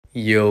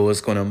Yo,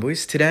 what's going on,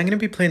 boys? Today I'm going to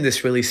be playing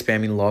this really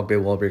spammy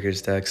Logbait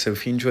Wallbreakers deck, so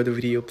if you enjoyed the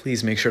video,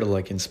 please make sure to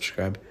like and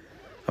subscribe.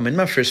 I'm in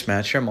my first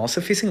match here. I'm also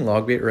facing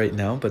Logbait right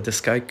now, but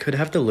this guy could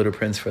have the Little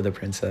Prince for the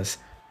Princess.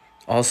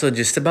 Also,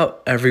 just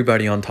about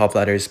everybody on top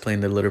ladder is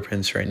playing the Little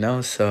Prince right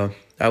now, so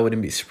I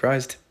wouldn't be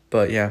surprised.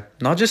 But yeah,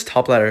 not just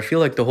top ladder. I feel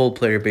like the whole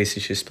player base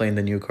is just playing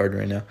the new card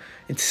right now.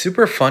 It's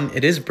super fun.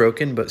 It is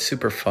broken, but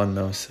super fun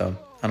though, so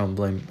I don't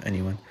blame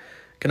anyone.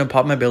 Gonna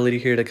pop my ability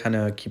here to kind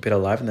of keep it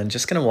alive, and then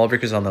just gonna wall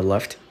breakers on the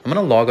left. I'm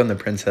gonna log on the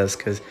princess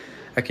because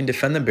I can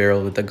defend the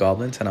barrel with the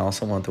goblins, and I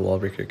also want the wall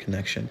breaker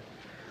connection.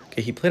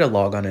 Okay, he played a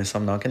log on it, so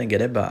I'm not gonna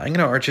get it, but I'm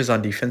gonna archers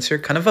on defense here.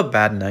 Kind of a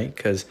bad night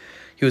because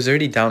he was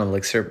already down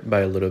elixir by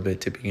a little bit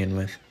to begin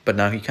with, but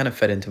now he kind of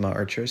fed into my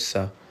archers,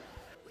 so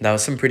that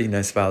was some pretty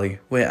nice value.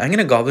 Wait, I'm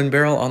gonna goblin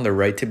barrel on the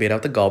right to bait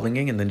out the goblin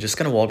gang, and then just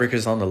gonna wall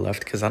breakers on the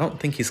left because I don't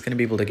think he's gonna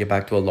be able to get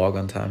back to a log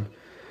on time.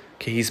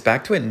 Okay, he's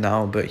back to it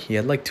now, but he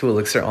had like 2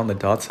 elixir on the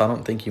dot, so I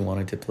don't think he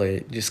wanted to play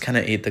it. Just kind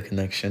of ate the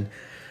connection.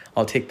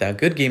 I'll take that.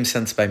 Good game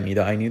sense by me,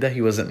 though. I knew that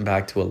he wasn't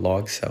back to a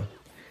log, so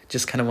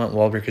just kind of went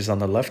wall breakers on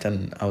the left,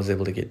 and I was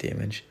able to get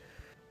damage.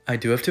 I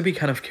do have to be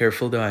kind of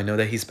careful, though. I know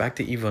that he's back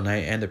to Evo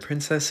Knight and the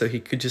Princess, so he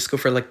could just go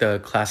for like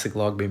the classic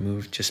log bait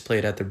move, just play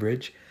it at the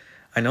bridge.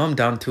 I know I'm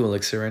down 2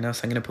 elixir right now,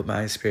 so I'm going to put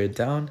my Ice Spirit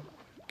down.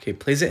 Okay,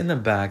 plays it in the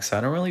back, so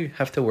I don't really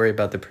have to worry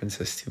about the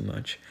Princess too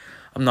much.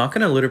 I'm not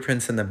going to Little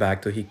Prince in the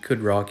back, though he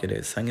could rocket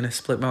it. So I'm going to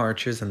split my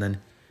archers and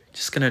then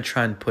just going to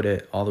try and put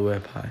it all the way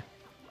up high.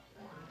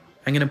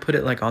 I'm going to put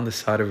it like on the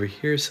side over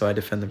here so I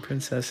defend the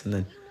princess. And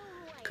then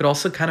could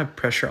also kind of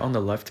pressure on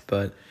the left,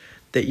 but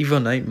the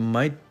Evo Knight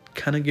might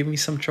kind of give me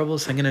some trouble.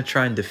 So I'm going to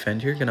try and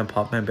defend here. Going to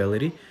pop my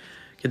ability.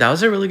 Okay, that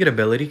was a really good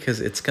ability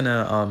because it's going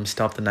to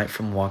stop the knight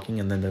from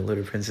walking. And then the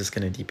Little Prince is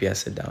going to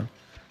DPS it down.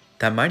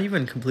 That might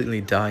even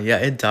completely die. Yeah,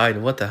 it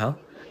died. What the hell?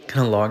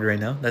 Gonna log right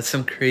now. That's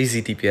some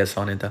crazy DPS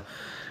on it though.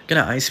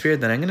 Gonna Ice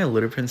Spirit, then I'm gonna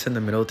Little Prince in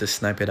the middle to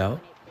snipe it out.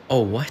 Oh,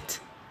 what?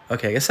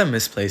 Okay, I guess I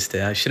misplaced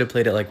it. I should have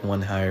played it like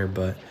 1 higher,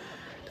 but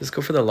just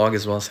go for the log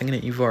as well. So I'm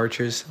gonna Evo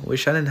Archers.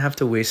 Wish I didn't have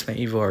to waste my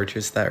Evo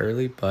Archers that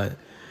early, but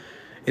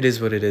it is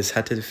what it is.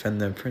 Had to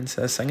defend the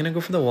princess. I'm gonna go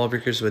for the wall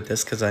breakers with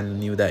this because I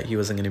knew that he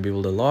wasn't gonna be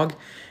able to log.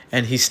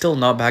 And he's still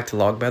not back to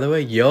log, by the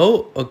way.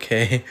 Yo,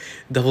 okay.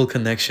 Double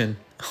connection.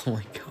 Oh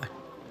my god.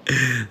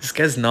 This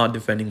guy's not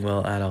defending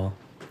well at all.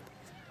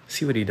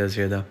 See what he does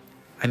here, though.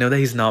 I know that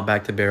he's not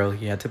back to barrel.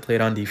 He had to play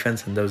it on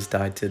defense, and those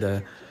died to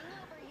the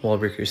wall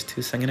breakers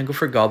too. So I'm going to go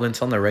for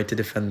goblins on the right to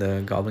defend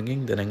the goblin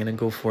gang. Then I'm going to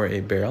go for a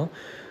barrel.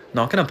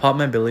 Not going to pop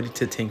my ability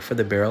to tank for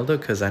the barrel, though,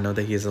 because I know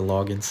that he has a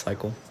login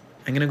cycle.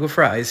 I'm going to go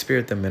for Ice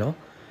Spirit in the middle.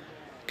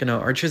 Gonna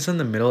archers in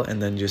the middle,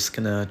 and then just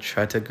going to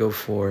try to go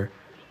for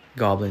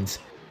goblins.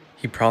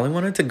 He probably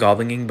wanted to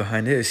goblin gang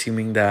behind it,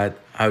 assuming that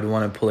I would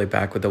want to pull it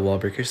back with the wall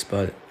breakers,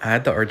 but I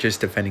had the archers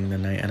defending the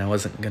knight, and I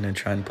wasn't going to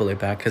try and pull it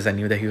back because I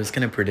knew that he was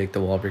going to predict the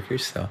wall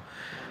breakers, so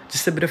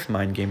just a bit of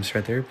mind games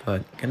right there,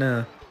 but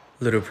gonna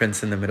Little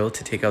Prince in the middle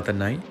to take out the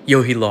knight.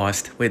 Yo, he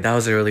lost. Wait, that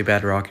was a really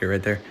bad rocket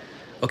right there.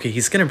 Okay,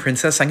 he's going to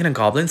princess. I'm going to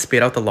goblin,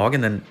 spade out the log,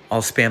 and then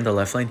I'll spam the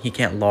left lane. He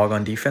can't log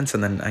on defense,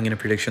 and then I'm going to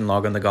prediction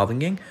log on the goblin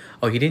gang.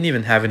 Oh, he didn't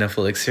even have enough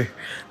elixir.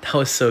 That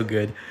was so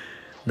good.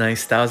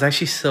 Nice, that was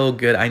actually so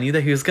good. I knew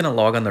that he was going to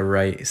log on the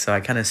right, so I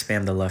kind of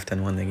spammed the left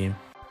and won the game.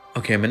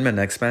 Okay, I'm in my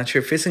next match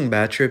here, facing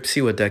Bad Trip,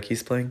 see what deck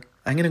he's playing.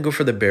 I'm going to go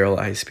for the Barrel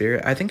Ice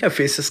Spirit. I think I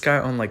faced this guy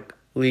on like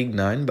League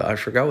 9, but I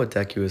forgot what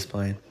deck he was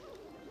playing.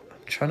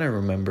 I'm trying to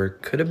remember.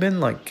 Could have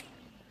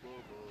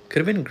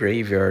been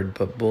Graveyard,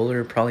 but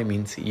Bowler probably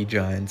means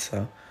E-Giant,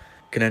 so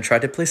gonna try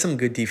to play some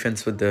good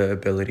defense with the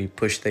ability,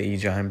 push the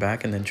E-Giant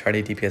back, and then try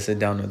to DPS it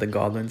down with the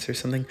Goblins or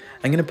something.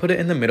 I'm gonna put it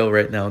in the middle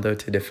right now, though,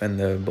 to defend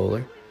the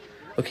Bowler.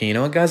 Okay, you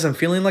know what, guys? I'm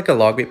feeling like a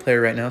Logbait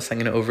player right now, so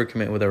I'm going to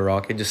overcommit with a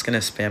rocket. Just going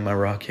to spam my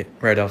rocket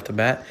right off the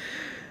bat.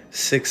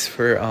 6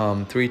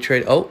 for 3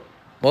 trade. Oh,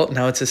 well,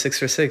 now it's a 6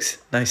 for 6.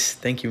 Nice.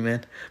 Thank you,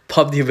 man.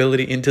 Pop the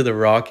ability into the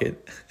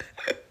rocket.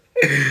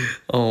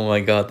 Oh, my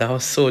God. That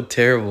was so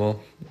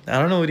terrible. I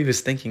don't know what he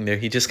was thinking there.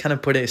 He just kind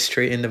of put it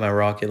straight into my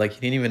rocket. Like,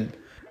 he didn't even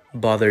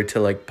bother to,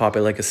 like, pop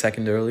it like a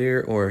second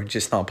earlier or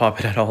just not pop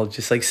it at all.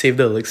 Just, like, save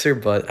the elixir,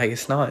 but I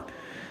guess not.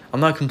 I'm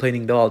not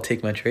complaining, though. I'll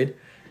take my trade.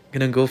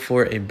 Gonna go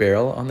for a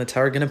barrel on the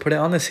tower. Gonna put it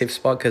on the safe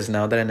spot because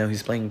now that I know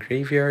he's playing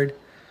Graveyard.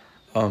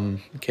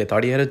 Okay, I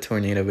thought he had a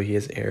tornado, but he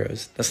has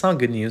arrows. That's not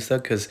good news though,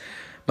 because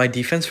my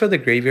defense for the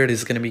Graveyard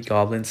is gonna be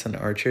goblins and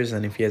archers,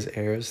 and if he has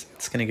arrows,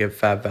 it's gonna give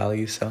fab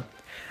value. So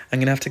I'm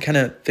gonna have to kind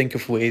of think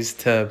of ways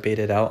to bait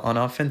it out on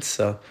offense,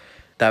 so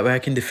that way I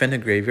can defend a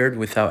Graveyard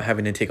without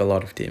having to take a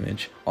lot of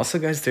damage. Also,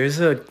 guys, there's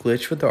a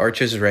glitch with the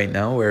archers right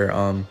now where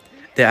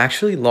they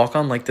actually lock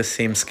on like the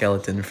same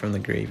skeleton from the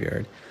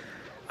Graveyard.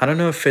 I don't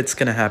know if it's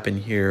going to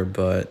happen here,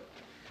 but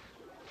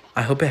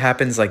I hope it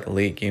happens like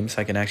late game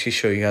so I can actually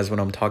show you guys what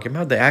I'm talking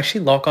about. They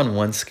actually lock on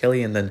one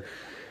skelly and then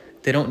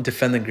they don't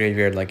defend the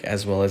Graveyard like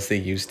as well as they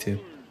used to.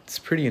 It's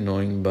pretty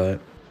annoying,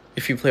 but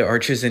if you play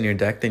archers in your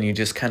deck, then you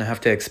just kind of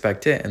have to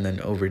expect it and then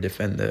over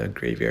defend the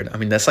Graveyard. I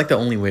mean, that's like the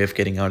only way of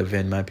getting out of it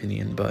in my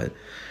opinion, but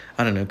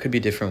I don't know. It could be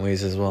different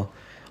ways as well.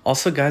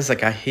 Also, guys,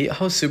 like, I hate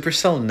how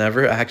Supercell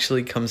never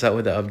actually comes out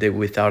with an update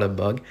without a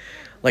bug.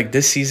 Like,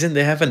 this season,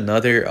 they have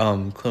another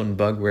clone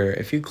bug where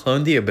if you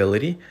clone the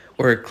ability,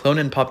 or clone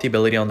and pop the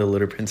ability on the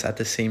Little Prince at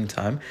the same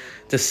time,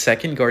 the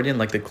second Guardian,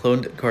 like, the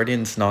cloned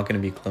Guardian's not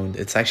going to be cloned.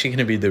 It's actually going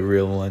to be the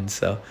real one,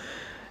 so...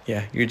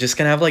 yeah, you're just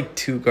going to have, like,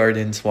 2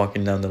 Guardians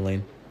walking down the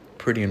lane.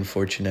 Pretty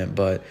unfortunate,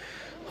 but...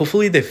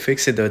 hopefully they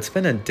fix it, though. It's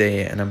been a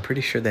day, and I'm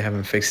pretty sure they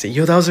haven't fixed it.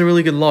 Yo, that was a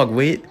really good log.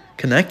 Wait,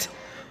 connect?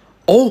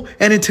 Oh,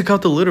 and it took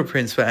out the Little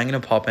Prince, but I'm going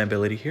to pop my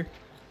ability here.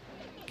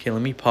 Okay,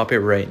 let me pop it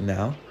right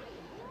now.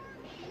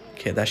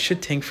 Okay, that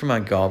should tank for my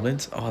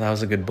goblins. Oh, that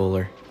was a good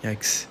bowler.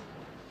 Yikes.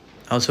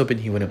 I was hoping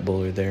he wouldn't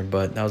bowler there,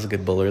 but that was a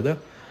good bowler, though.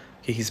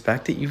 Okay, he's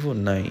back to Evil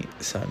Knight,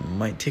 so I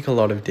might take a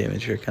lot of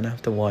damage here. Kind of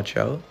have to watch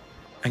out.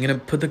 I'm going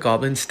to put the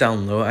goblins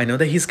down low. I know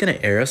that he's going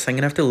to air us. I'm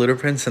going to have to Little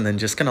Prince and then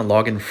just going to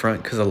log in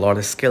front because a lot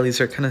of skellies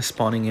are kind of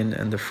spawning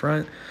in the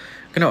front.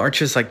 I'm going to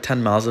archers like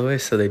 10 miles away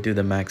so they do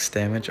the max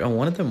damage. Oh,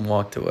 one of them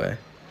walked away.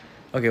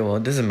 Okay, well,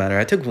 it doesn't matter.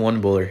 I took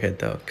 1 bowler hit,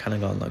 though. Kind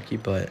of got unlucky,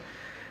 but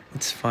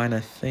it's fine, I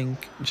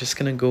think. Just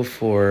going to go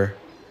for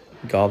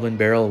Goblin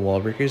Barrel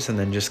Wall Breakers and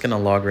then just going to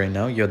log right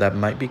now. Yo, that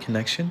might be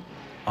connection.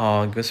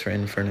 Oh, it goes for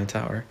Inferno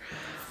Tower.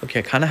 Okay,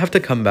 I kind of have to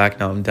come back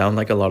now. I'm down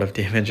like a lot of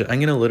damage. I'm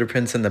going to Little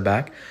Prince in the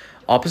back.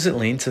 Opposite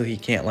lane so he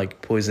can't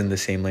like poison the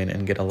same lane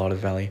and get a lot of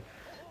value.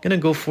 Gonna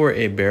go for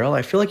a barrel.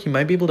 I feel like he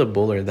might be able to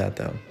bowler that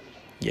though.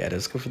 Yeah,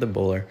 let's go for the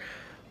bowler.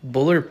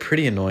 Bowler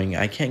pretty annoying.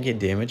 I can't get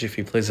damage if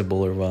he plays a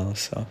bowler well,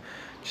 so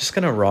just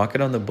gonna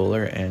rocket on the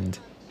bowler and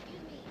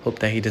hope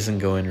that he doesn't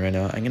go in right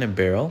now. I'm gonna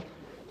barrel.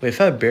 Wait,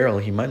 if I barrel,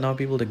 he might not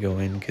be able to go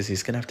in because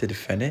he's gonna have to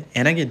defend it.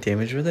 And I get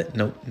damage with it?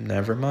 Nope,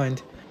 never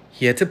mind.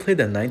 He had to play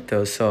the knight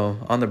though, so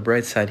on the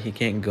bright side, he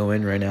can't go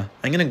in right now.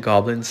 I'm gonna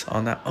goblins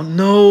on that. Oh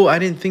no, I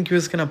didn't think he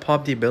was gonna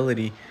pop the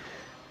ability.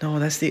 No,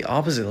 that's the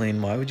opposite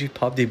lane. Why would you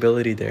pop the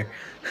ability there?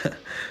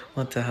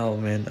 What the hell,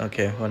 man?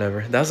 Okay,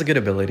 whatever. That was a good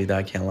ability, though,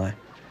 I can't lie.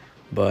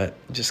 But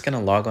just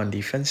gonna log on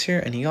defense here,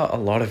 and he got a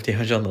lot of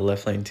damage on the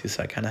left lane too,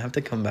 so I kind of have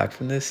to come back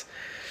from this.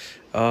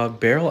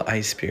 Barrel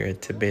Ice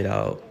Spirit to bait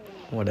out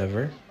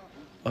whatever.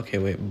 Okay,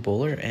 wait,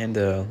 bowler and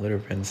Little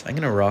Prince. I'm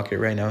gonna rocket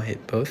right now,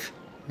 hit both,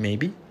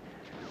 maybe.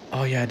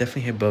 Oh yeah, I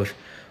definitely hit both.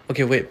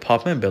 Okay, wait,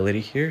 pop my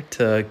ability here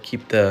to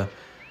keep the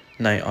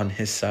knight on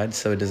his side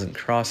so it doesn't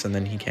cross and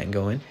then he can't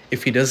go in.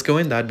 If he does go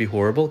in, that'd be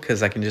horrible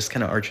because I can just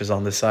kind of archers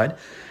on the side.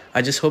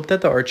 I just hope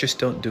that the archers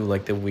don't do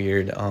like the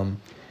weird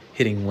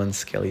hitting one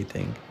skelly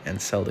thing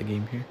and sell the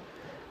game here.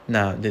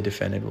 Nah, they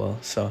defended well.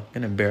 So I'm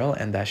gonna barrel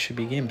and that should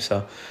be game.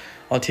 So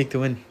I'll take the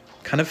win.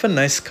 Kind of a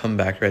nice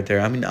comeback right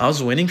there. I mean, I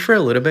was winning for a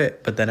little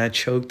bit, but then I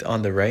choked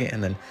on the right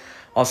and then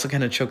also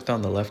kind of choked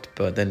on the left,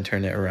 but then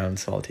turned it around,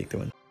 so I'll take the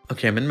win.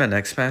 Okay, I'm in my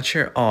next match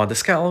here. Oh,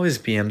 this guy always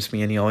BMs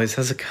me and he always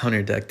has a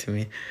counter deck to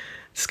me.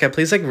 This guy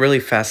plays like really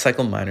fast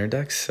cycle miner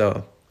decks,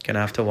 so gonna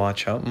have to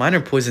watch out. Miner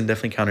poison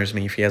definitely counters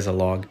me if he has a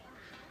log.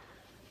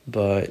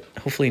 But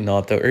hopefully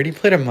not though. Already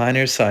played a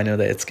miner, so I know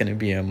that it's gonna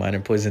be a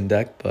miner poison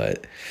deck,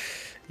 but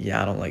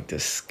yeah, I don't like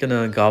this.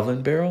 Gonna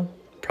goblin barrel.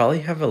 Probably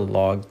have a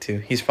log too.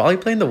 He's probably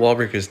playing the wall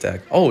breakers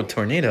deck. Oh,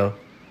 tornado.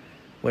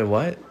 Wait,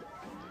 what?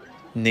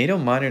 NATO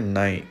miner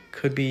knight.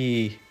 Could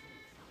be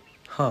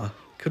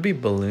could be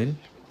balloon.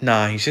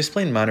 Nah, he's just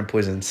playing Minor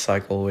Poison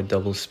Cycle with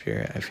Double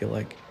Spirit, I feel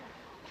like.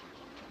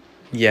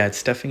 Yeah,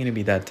 it's definitely going to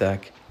be that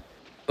deck.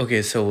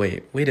 Okay, so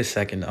wait a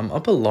second. I'm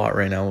up a lot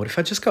right now. What if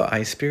I just go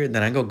Ice Spirit,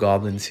 then I go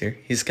Goblins here?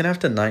 He's going to have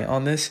to Knight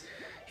on this.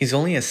 He's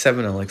only at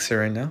 7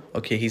 Elixir right now.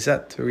 Okay, he's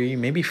at 3,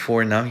 maybe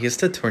 4 now. He has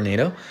the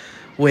Tornado.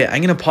 Wait,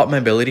 I'm going to pop my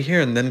ability here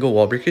and then go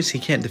Wall Breakers. He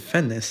can't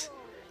defend this.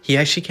 He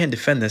actually can't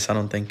defend this, I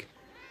don't think.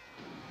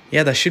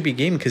 Yeah, that should be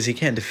game because he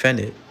can't defend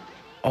it.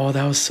 Oh,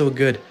 that was so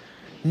good.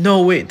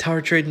 No, wait,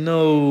 tower trade.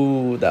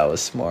 No, that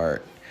was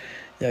smart.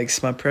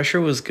 Yikes, my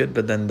pressure was good,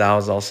 but then that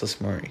was also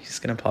smart. He's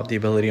going to pop the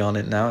ability on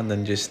it now and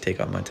then just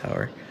take out my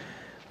tower.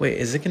 Wait,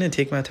 is it going to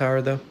take my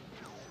tower, though?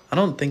 I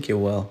don't think it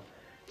will.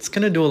 It's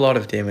going to do a lot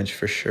of damage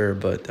for sure,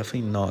 but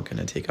definitely not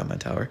going to take out my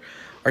tower.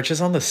 Archers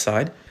on the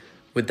side.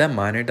 With that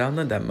miner down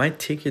there, that might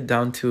take it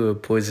down to a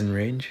poison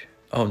range.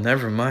 Oh,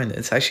 never mind.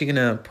 It's actually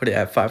going to put it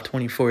at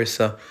 524,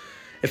 so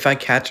if I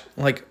catch,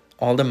 like,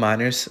 all the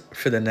miners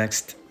for the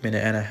next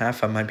minute and a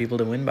half, I might be able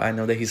to win, but I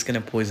know that he's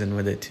going to poison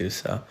with it too,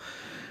 so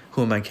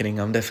who am I kidding?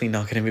 I'm definitely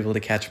not going to be able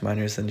to catch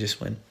miners and just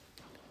win.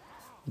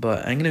 But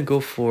I'm going to go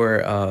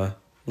for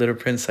Little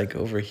Prince like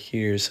over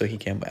here so he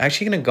can.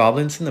 Actually going to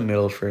Goblins in the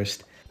middle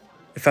first.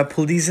 If I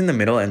pull these in the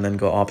middle and then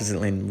go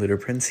opposite lane Little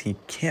Prince, he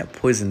can't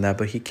poison that,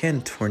 but he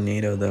can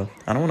Tornado though.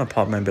 I don't want to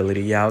pop my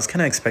ability. Yeah, I was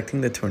kind of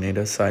expecting the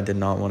Tornado, so I did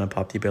not want to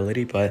pop the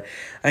ability, but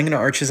I'm going to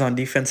Archers on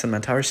defense and my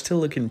tower's still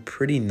looking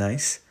pretty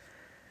nice.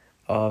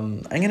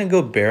 I'm going to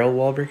go Barrel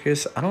Wall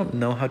Breakers. I don't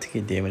know how to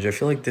get damage. I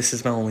feel like this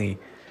is my only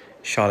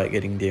shot at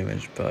getting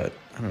damage, but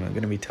I don't know,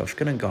 going to be tough.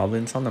 Going to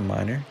Goblins on the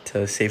miner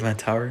to save my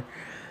tower.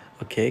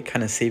 Okay,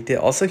 kind of saved it.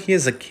 Also, he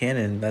has a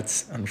cannon.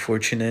 That's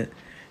unfortunate.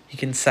 You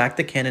can sack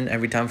the cannon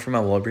every time for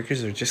my wall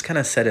breakers or just kind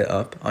of set it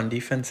up on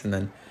defense and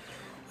then,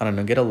 I don't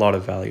know, get a lot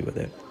of value with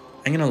it.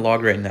 I'm going to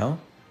log right now.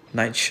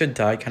 Knight should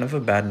die. Kind of a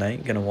bad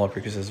knight. Gonna wall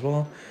breakers as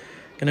well.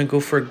 Gonna go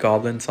for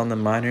goblins on the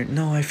miner.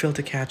 No, I failed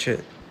to catch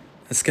it.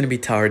 It's gonna be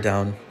tower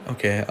down.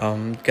 Okay,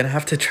 gonna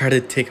have to try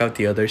to take out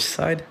the other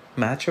side.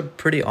 Matchup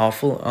pretty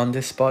awful on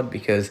this spot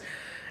because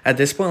at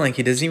this point, like,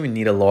 he doesn't even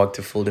need a log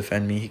to full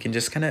defend me. He can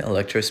just kind of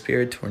electro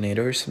spear,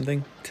 tornado or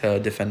something to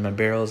defend my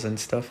barrels and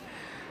stuff.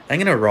 I'm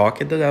gonna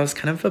rocket though. That was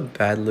kind of a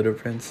bad Little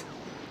Prince.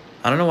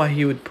 I don't know why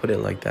he would put it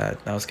like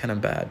that. That was kind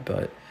of bad,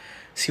 but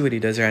see what he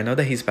does here. I know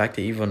that he's back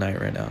to Evo Knight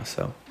right now,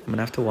 so I'm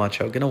gonna have to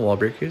watch out. Gonna wall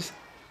breakers.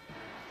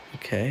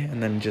 Okay,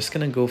 and then just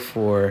gonna go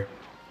for,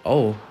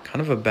 oh, kind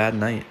of a bad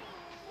knight.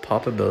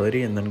 Pop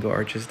ability and then go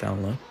archers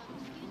down low.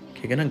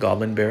 Okay, gonna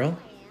goblin barrel.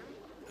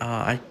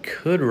 I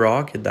could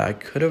rocket that. I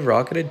could have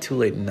rocketed too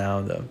late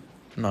now though.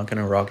 I'm not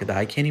gonna rocket that.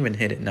 I can't even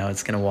hit it now.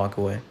 It's gonna walk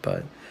away,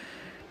 but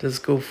let's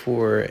go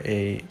for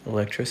a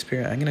electro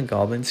spear. I'm gonna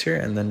goblins here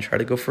and then try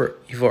to go for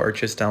evil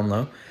archers down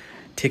low.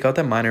 Take out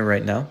that miner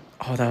right now.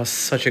 Oh, that was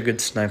such a good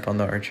snipe on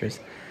the archers.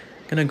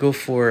 Gonna go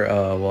for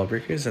wall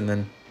breakers and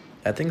then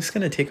that thing's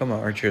gonna take out my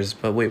archers.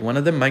 But wait, one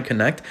of them might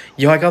connect.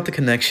 Yo, I got the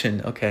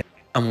connection. Okay.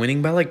 I'm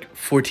winning by like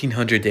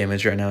 1400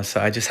 damage right now,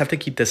 so I just have to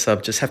keep this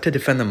up. Just have to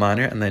defend the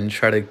miner and then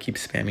try to keep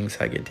spamming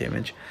so I get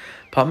damage.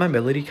 Pop my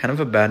ability, kind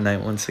of a bad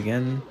night once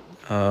again.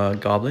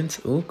 Goblins.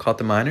 Ooh, caught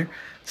the miner.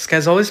 This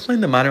guy's always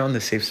playing the miner on the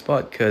safe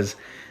spot because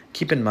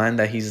keep in mind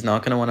that he's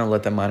not going to want to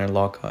let the miner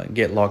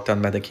get locked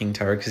on by the king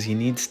tower because he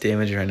needs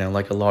damage right now,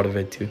 like a lot of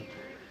it too.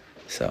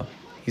 So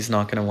he's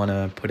not going to want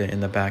to put it in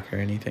the back or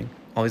anything.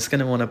 Always going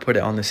to want to put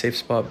it on the safe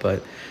spot,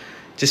 but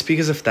just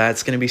because of that,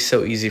 it's going to be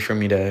so easy for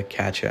me to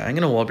catch it. I'm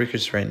going to wall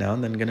breakers right now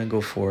and then going to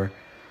go for,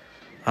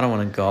 I don't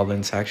want to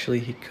goblins actually.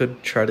 He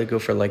could try to go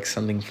for like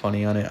something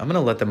funny on it. I'm going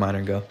to let the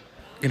miner go.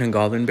 Gonna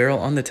goblin barrel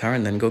on the tower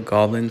and then go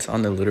goblins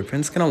on the Little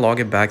Prince. Gonna log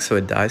it back so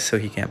it dies so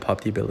he can't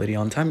pop the ability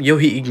on time. Yo,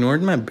 he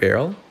ignored my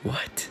barrel?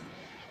 What?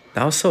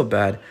 That was so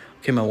bad.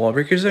 Okay, my wall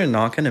breakers are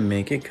not gonna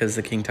make it because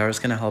the king tower is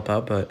gonna help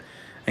out, but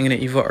I'm gonna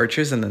evo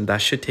archers and then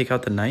that should take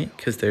out the knight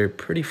because they're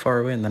pretty far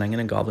away, and then I'm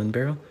gonna goblin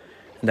barrel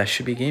and that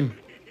should be game.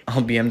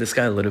 I'll BM this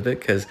guy a little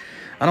bit because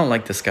I don't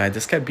like this guy.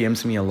 This guy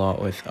BMs me a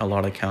lot with a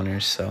lot of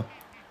counters, so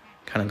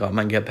kind of got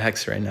my get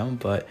backs right now,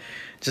 but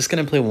just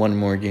gonna play one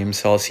more game,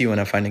 so I'll see you when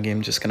I find a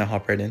game. Just gonna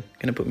hop right in.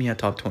 Gonna put me at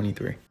top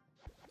 23.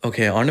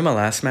 Okay, on to my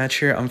last match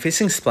here. I'm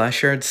facing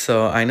Splash Yard,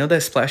 so I know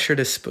that Splash Yard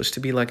is supposed to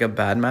be like a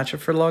bad matchup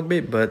for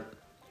Logbait, but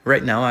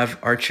right now I have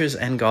archers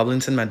and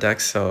goblins in my deck,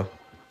 so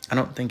I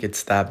don't think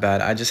it's that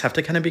bad. I just have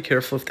to kind of be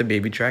careful with the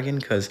baby dragon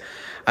because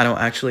I don't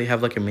actually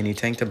have like a mini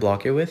tank to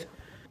block it with.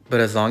 But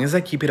as long as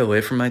I keep it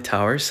away from my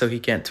tower so he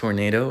can't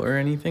tornado or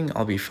anything,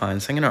 I'll be fine.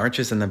 So I'm gonna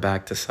archers in the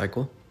back to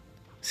cycle.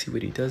 See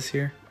what he does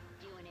here.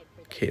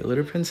 Okay,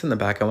 Little Prince in the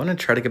back. I want to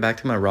try to get back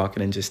to my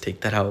rocket and just take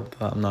that out,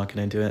 but I'm not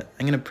going to do it.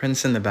 I'm going to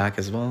Prince in the back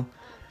as well.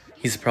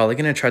 He's probably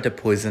going to try to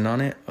poison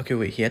on it. Okay,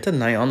 wait, he had to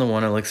Knight on the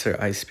 1 elixir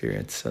Ice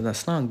Spirit, so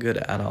that's not good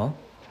at all.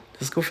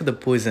 Just go for the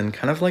poison.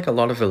 Kind of like a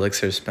lot of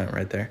elixir spent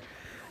right there.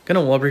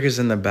 Gonna wall breakers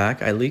in the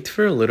back. I leaked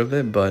for a little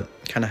bit, but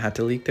kind of had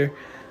to leak there.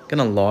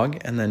 Gonna log,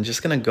 and then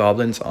just gonna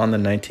goblins on the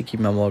Knight to keep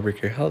my wall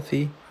breaker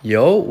healthy.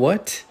 Yo,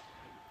 what?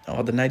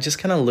 Oh, the Knight just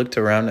kind of looked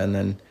around and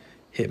then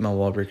hit my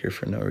wall breaker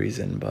for no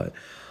reason, but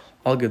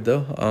all good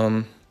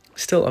though.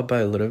 Still up by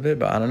a little bit,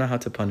 but I don't know how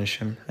to punish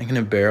him. I'm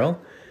gonna barrel.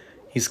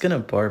 He's gonna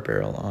bar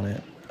barrel on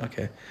it.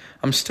 Okay,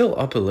 I'm still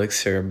up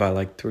elixir by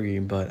like 3,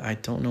 but I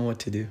don't know what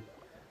to do.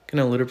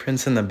 Gonna Little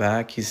Prince in the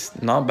back. He's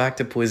not back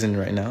to poison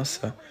right now,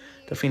 so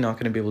definitely not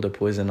gonna be able to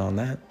poison on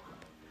that.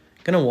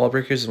 Gonna wall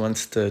breakers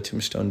once the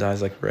tombstone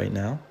dies, like right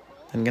now.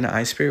 I'm gonna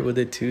Ice Spirit with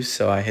it too,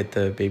 so I hit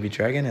the baby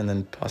dragon and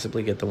then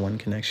possibly get the 1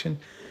 connection.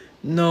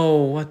 No,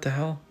 what the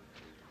hell?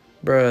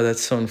 Bruh,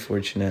 that's so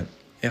unfortunate.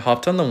 It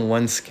hopped on the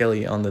 1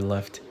 skelly on the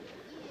left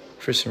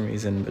for some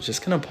reason, but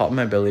just gonna pop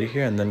my ability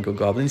here and then go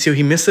goblins. So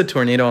he missed the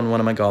tornado on one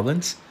of my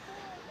goblins.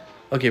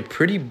 Okay,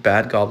 pretty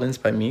bad goblins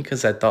by me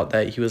because I thought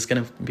that he was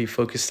gonna be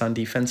focused on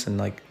defense and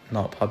like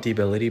not pop the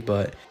ability,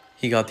 but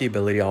he got the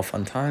ability off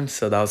on time,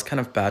 so that was kind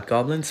of bad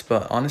goblins,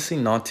 but honestly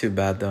not too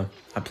bad though.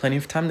 I have plenty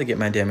of time to get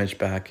my damage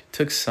back.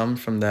 Took some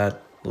from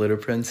that Little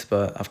Prince,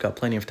 but I've got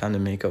plenty of time to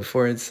make up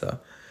for it, so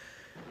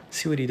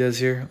see what he does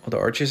here. Well, the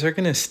archers are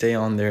going to stay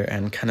on there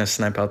and kind of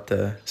snipe out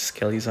the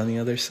skellies on the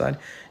other side.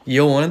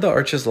 Yo, one of the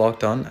archers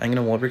locked on. I'm going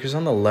to wall breakers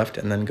on the left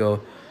and then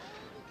go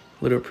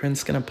Little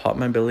Prince. Going to pop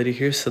my ability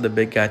here so the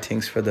big guy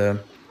tanks for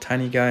the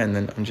tiny guy. And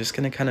then I'm just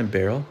going to kind of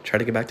barrel. Try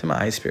to get back to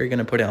my Ice Spear. Going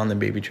to put it on the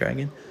baby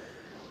dragon.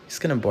 He's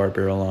going to bar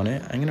barrel on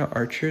it. I'm going to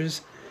archers.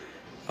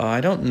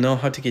 I don't know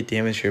how to get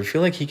damage here. I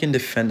feel like he can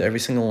defend every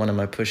single one of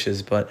my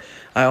pushes, but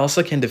I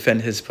also can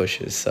defend his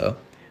pushes, so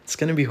it's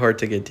going to be hard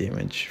to get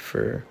damage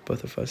for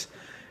both of us.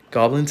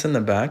 Goblins in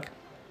the back.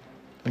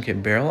 Okay,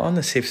 barrel on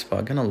the safe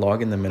spot. Gonna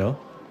log in the middle.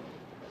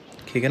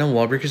 Okay, gonna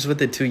wall breakers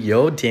with it too.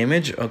 Yo,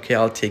 damage. Okay,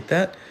 I'll take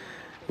that.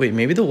 Wait,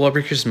 maybe the wall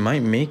breakers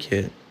might make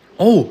it.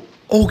 Oh,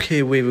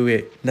 okay,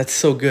 wait. That's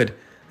so good.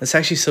 That's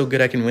actually so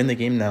good I can win the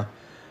game now.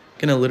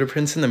 Gonna Little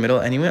Prince in the middle.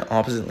 And he went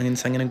opposite lane,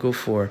 so I'm gonna go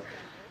for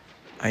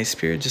Ice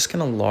Spear. Just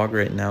gonna log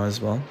right now as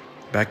well.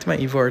 Back to my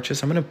Evo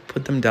Archers. I'm going to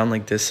put them down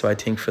like this so I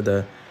tank for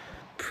the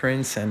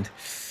Prince. And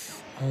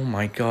oh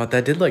my god,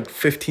 that did like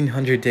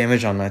 1500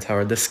 damage on my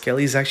tower. The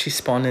Skellies actually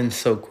spawned in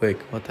so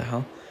quick. What the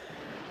hell?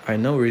 Alright,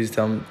 no worries.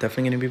 I'm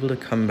definitely going to be able to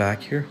come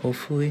back here,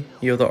 hopefully.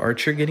 Yo, the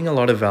Archer getting a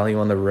lot of value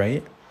on the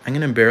right. I'm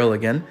going to barrel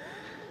again.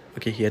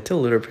 Okay, he had to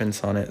Little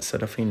Prince on it, so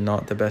definitely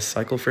not the best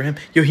cycle for him.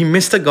 Yo, he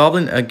missed a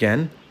Goblin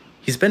again.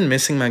 He's been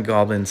missing my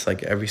Goblins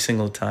like every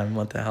single time.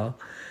 What the hell?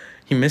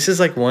 He misses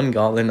like one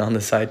Goblin on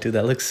the side too.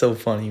 That looks so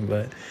funny,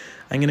 but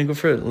I'm going to go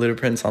for Little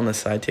Prince on the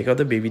side, take out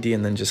the Baby D,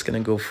 and then just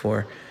going to go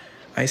for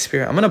Ice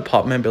Spirit. I'm going to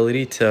pop my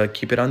ability to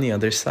keep it on the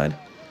other side.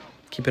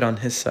 Keep it on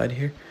his side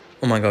here.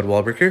 Oh my god,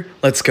 Wallbreaker.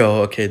 Let's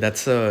go. Okay,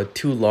 that's 2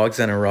 logs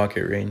and a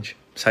rocket range.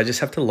 So I just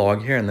have to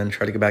log here and then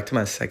try to get back to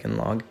my second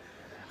log.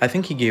 I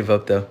think he gave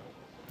up though.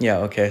 Yeah,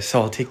 okay,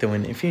 so I'll take the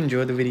win. If you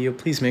enjoyed the video,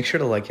 please make sure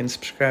to like and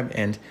subscribe.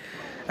 And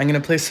I'm going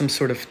to play some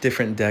sort of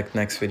different deck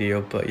next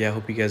video. But yeah, I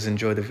hope you guys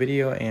enjoy the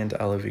video. And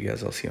I love you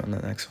guys. I'll see you on the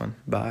next one.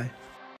 Bye.